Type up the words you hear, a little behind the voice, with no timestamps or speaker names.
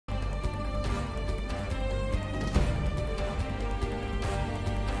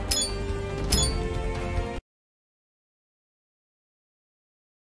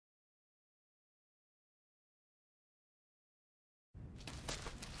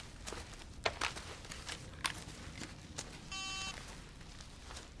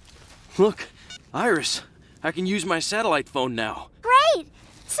Look, Iris, I can use my satellite phone now. Great!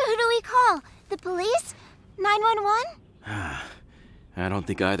 So who do we call? The police? 911? I don't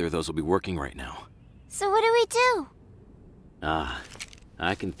think either of those will be working right now. So what do we do?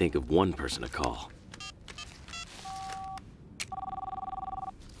 I can think of one person to call.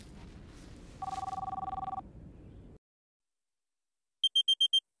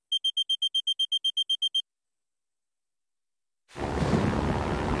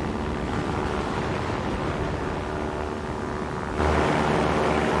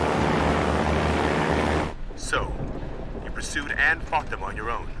 So, you pursued and fought them on your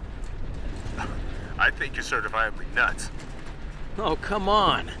own. I think you're certifiably nuts. Oh, come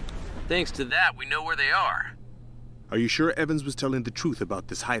on. Thanks to that, we know where they are. Are you sure Evans was telling the truth about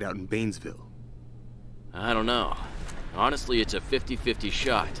this hideout in Bainesville? I don't know. Honestly, it's a 50-50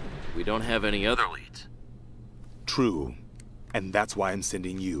 shot. We don't have any other leads. True. And that's why I'm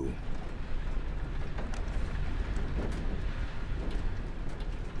sending you.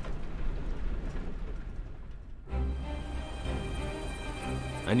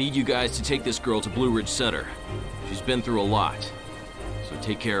 I need you guys to take this girl to Blue Ridge Center. She's been through a lot, so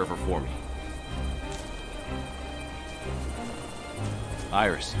take care of her for me.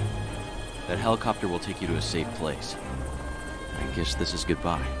 Iris, that helicopter will take you to a safe place. I guess this is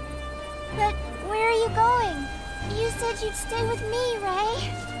goodbye. But where are you going? You said you'd stay with me,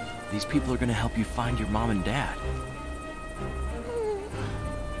 Ray. These people are gonna help you find your mom and dad.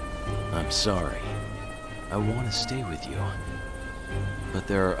 I'm sorry. I want to stay with you. But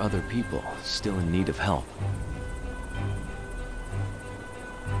there are other people still in need of help.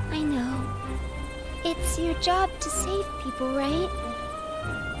 I know. It's your job to save people, right?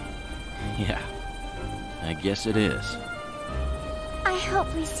 Yeah, I guess it is. I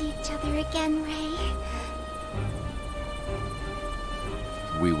hope we see each other again, Ray.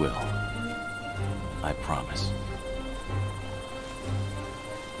 We will. I promise.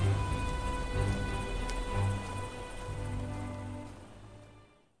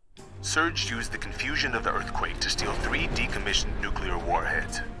 Surge used the confusion of the earthquake to steal 3 decommissioned nuclear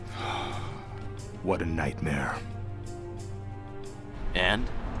warheads. What a nightmare. And?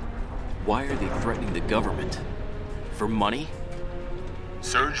 Why are they threatening the government? For money?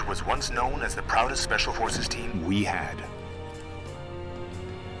 Surge was once known as the proudest special forces team we had.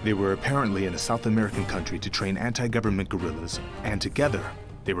 They were apparently in a South American country to train anti-government guerrillas, and together,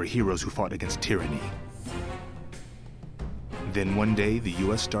 they were heroes who fought against tyranny. Then one day, the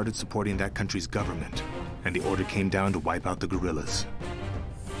US started supporting that country's government, and the order came down to wipe out the guerrillas.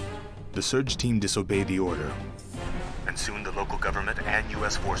 The Surge team disobeyed the order, and soon the local government and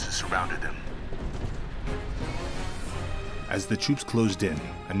US forces surrounded them. As the troops closed in,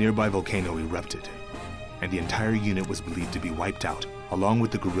 a nearby volcano erupted, and the entire unit was believed to be wiped out, along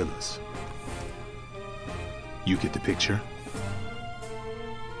with the guerrillas. You get the picture?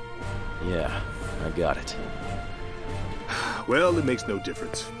 Yeah, I got it. Well, it makes no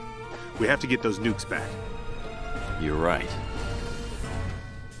difference. We have to get those nukes back. You're right.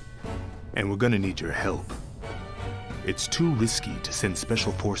 And we're gonna need your help. It's too risky to send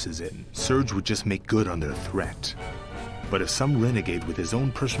special forces in. Surge would just make good on their threat. But if some renegade with his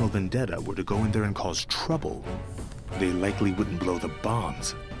own personal vendetta were to go in there and cause trouble, they likely wouldn't blow the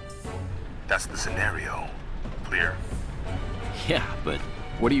bombs. That's the scenario. Clear? Yeah, but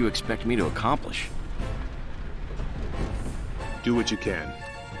what do you expect me to accomplish? Do what you can.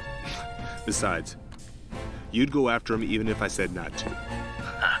 Besides, you'd go after him even if I said not to.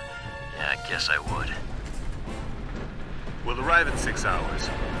 Yeah, I guess I would. We'll arrive in 6 hours,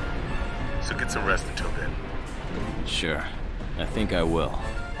 so get some rest until then. Sure. I think I will.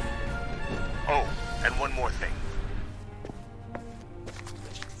 Oh, and one more thing.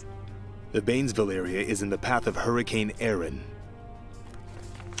 The Bainesville area is in the path of Hurricane Erin.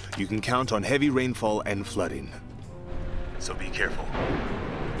 You can count on heavy rainfall and flooding. So be careful.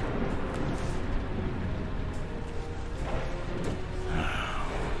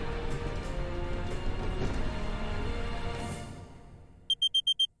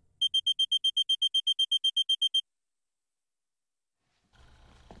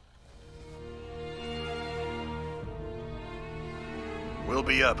 We'll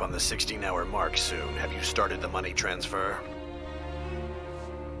be up on the 16-hour mark soon. Have you started the money transfer?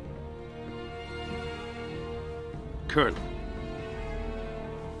 Colonel,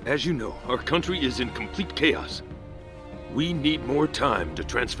 as you know, our country is in complete chaos. We need more time to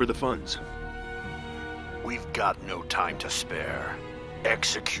transfer the funds. We've got no time to spare.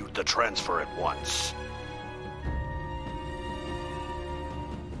 Execute the transfer at once.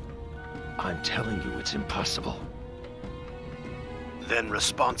 I'm telling you, it's impossible. Then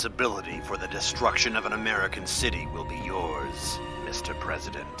responsibility for the destruction of an American city will be yours, Mr.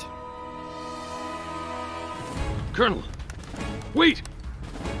 President. Colonel, wait!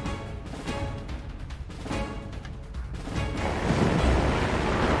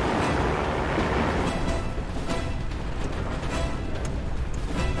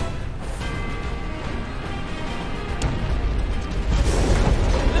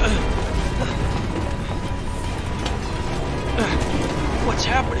 What's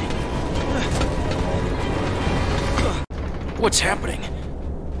happening? What's happening?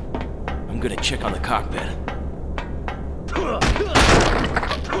 I'm gonna check on the cockpit.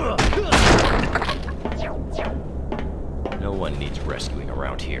 No one needs rescuing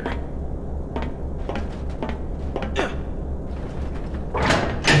around here.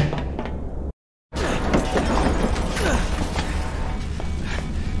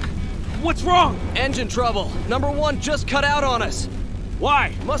 What's wrong? Engine trouble. Number 1 just cut out on us.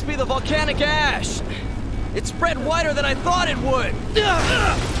 Why? Must be the volcanic ash. It spread wider than I thought it would.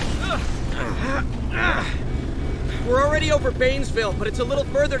 We're already over Bainesville, but it's a little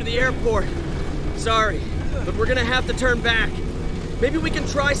further to the airport. Sorry, but we're gonna have to turn back. Maybe we can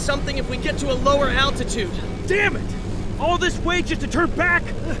try something if we get to a lower altitude. Damn it! All this way just to turn back?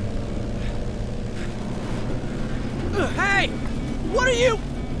 Hey! What are you...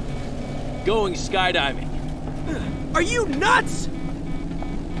 Going skydiving. Are you nuts?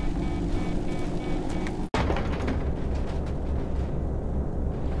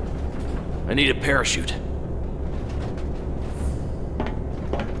 I need a parachute.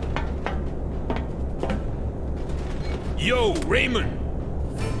 Yo, Raymond!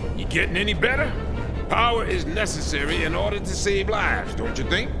 You getting any better? Power is necessary in order to save lives, don't you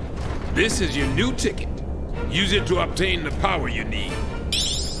think? This is your new ticket. Use it to obtain the power you need.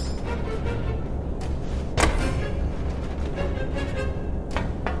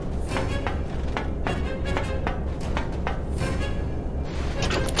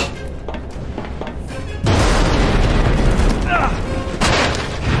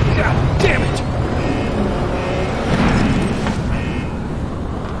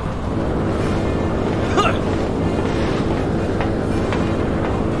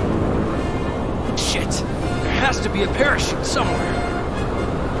 A parachute somewhere.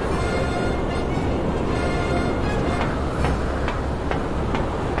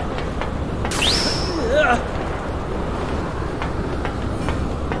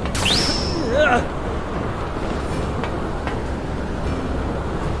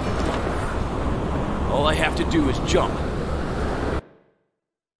 All I have to do is jump.